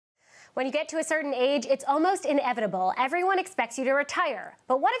When you get to a certain age, it's almost inevitable. Everyone expects you to retire.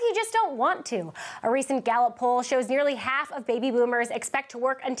 But what if you just don't want to? A recent Gallup poll shows nearly half of baby boomers expect to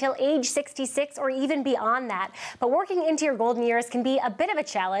work until age 66 or even beyond that. But working into your golden years can be a bit of a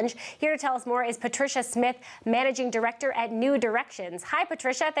challenge. Here to tell us more is Patricia Smith, Managing Director at New Directions. Hi,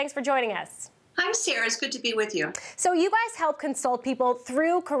 Patricia. Thanks for joining us. Hi, Sarah. It's good to be with you. So you guys help consult people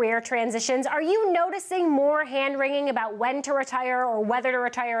through career transitions. Are you noticing more hand-wringing about when to retire or whether to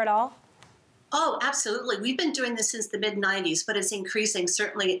retire at all? Oh, absolutely. We've been doing this since the mid-90s, but it's increasing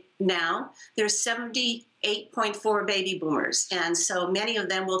certainly now. There's 78.4 baby boomers, and so many of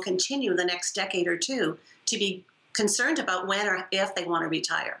them will continue the next decade or two to be concerned about when or if they want to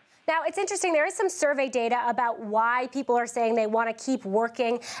retire. Now, it's interesting, there is some survey data about why people are saying they want to keep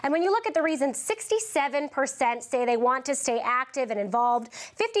working. And when you look at the reasons, 67% say they want to stay active and involved.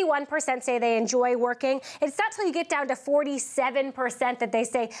 51% say they enjoy working. It's not till you get down to 47% that they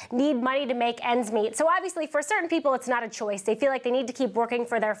say need money to make ends meet. So obviously, for certain people, it's not a choice. They feel like they need to keep working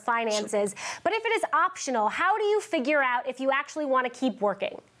for their finances. But if it is optional, how do you figure out if you actually want to keep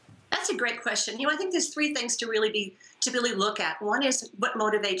working? That's a great question. I think there's three things to really look at. One is what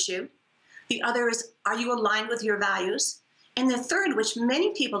motivates you. The other is, are you aligned with your values? And the third, which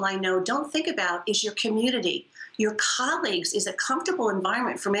many people I know don't think about, is your community. Your colleagues is a comfortable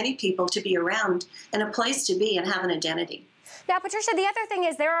environment for many people to be around and a place to be and have an identity. Now, Patricia, the other thing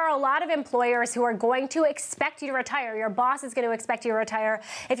is there are a lot of employers who are going to expect you to retire. Your boss is going to expect you to retire.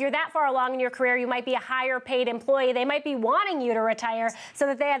 If you're that far along in your career, you might be a higher paid employee. They might be wanting you to retire so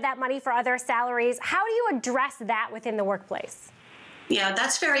that they have that money for other salaries. How do you address that within the workplace? Yeah,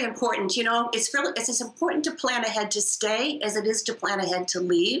 that's very important. It's as important to plan ahead to stay as it is to plan ahead to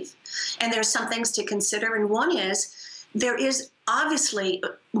leave. And there's some things to consider. And one is, there is obviously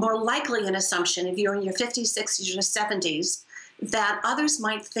more likely an assumption if you're in your 50s, 60s, or 70s that others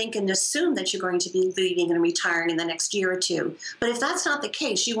might think and assume that you're going to be leaving and retiring in the next year or two. But if that's not the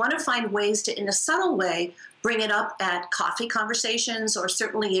case, you want to find ways to, in a subtle way, bring it up at coffee conversations or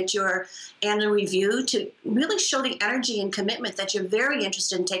certainly at your annual review to really show the energy and commitment that you're very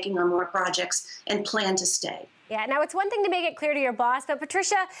interested in taking on more projects and plan to stay. Yeah, now it's one thing to make it clear to your boss, but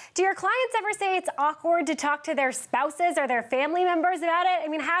Patricia, do your clients ever say it's awkward to talk to their spouses or their family members about it? I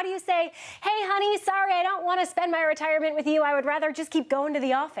mean, how do you say, hey, honey, sorry, I don't want to spend my retirement with you. I would rather just keep going to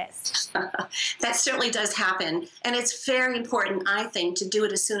the office. That certainly does happen. And it's very important, I think, to do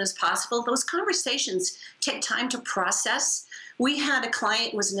it as soon as possible. Those conversations take time to process. We had a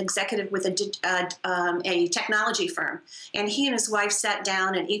client who was an executive with a technology firm, and he and his wife sat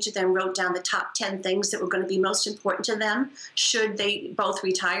down and each of them wrote down the top 10 things that were going to be most important to them should they both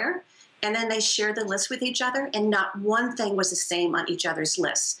retire. And then they shared the list with each other, and not one thing was the same on each other's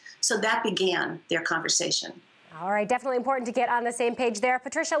lists. So that began their conversation. All right, definitely important to get on the same page there.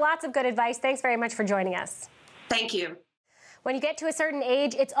 Patricia, lots of good advice. Thanks very much for joining us. Thank you. When you get to a certain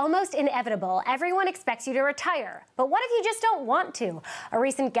age, it's almost inevitable. Everyone expects you to retire. But what if you just don't want to? A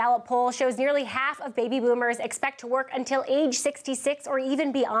recent Gallup poll shows nearly half of baby boomers expect to work until age 66 or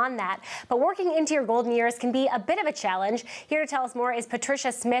even beyond that. But working into your golden years can be a bit of a challenge. Here to tell us more is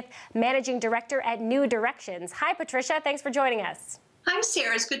Patricia Smith, Managing Director at New Directions. Hi, Patricia. Thanks for joining us. Hi,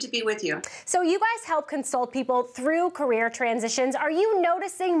 Sarah. It's good to be with you. So you guys help consult people through career transitions. Are you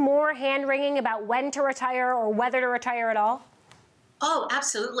noticing more hand-wringing about when to retire or whether to retire at all? Oh,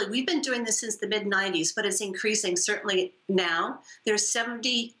 absolutely. We've been doing this since the mid-90s, but it's increasing certainly now. There's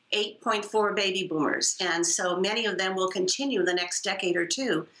 78.4 baby boomers, and so many of them will continue the next decade or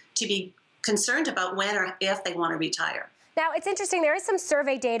two to be concerned about when or if they want to retire. Now, it's interesting, there is some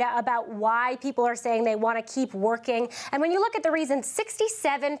survey data about why people are saying they want to keep working. And when you look at the reasons,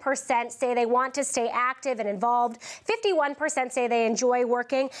 67% say they want to stay active and involved. 51% say they enjoy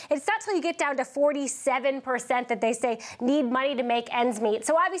working. It's not till you get down to 47% that they say need money to make ends meet.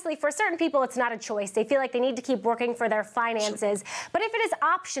 So obviously, for certain people, it's not a choice. They feel like they need to keep working for their finances. But if it is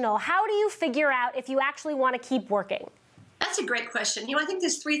optional, how do you figure out if you actually want to keep working? That's a great question. I think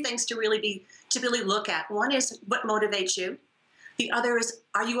there's three things to really look at. One is what motivates you. The other is,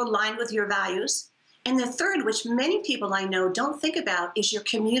 are you aligned with your values? And the third, which many people I know don't think about, is your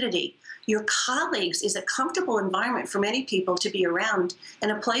community. Your colleagues is a comfortable environment for many people to be around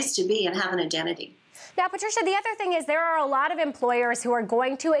and a place to be and have an identity. Now, Patricia, the other thing is there are a lot of employers who are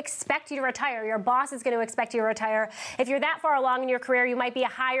going to expect you to retire. Your boss is going to expect you to retire. If you're that far along in your career, you might be a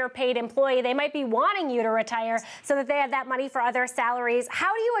higher paid employee. They might be wanting you to retire so that they have that money for other salaries.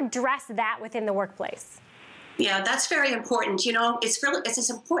 How do you address that within the workplace? Yeah, that's very important. It's as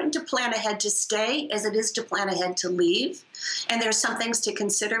important to plan ahead to stay as it is to plan ahead to leave. And there's some things to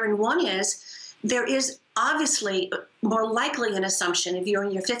consider. And one is, there is obviously more likely an assumption if you're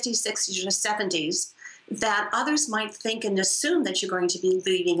in your 50s, 60s, or 70s that others might think and assume that you're going to be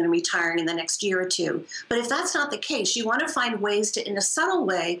leaving and retiring in the next year or two. But if that's not the case, you want to find ways to, in a subtle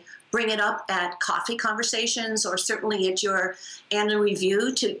way, bring it up at coffee conversations or certainly at your annual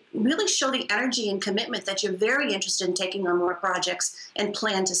review to really show the energy and commitment that you're very interested in taking on more projects and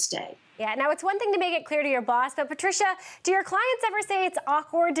plan to stay. Yeah, now it's one thing to make it clear to your boss, but Patricia, do your clients ever say it's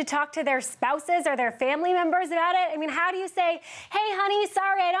awkward to talk to their spouses or their family members about it? I mean, how do you say, hey, honey,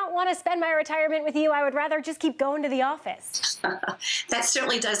 sorry, I don't want to spend my retirement with you. I would rather just keep going to the office. That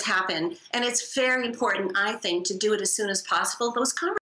certainly does happen. And it's very important, I think, to do it as soon as possible. Those conversations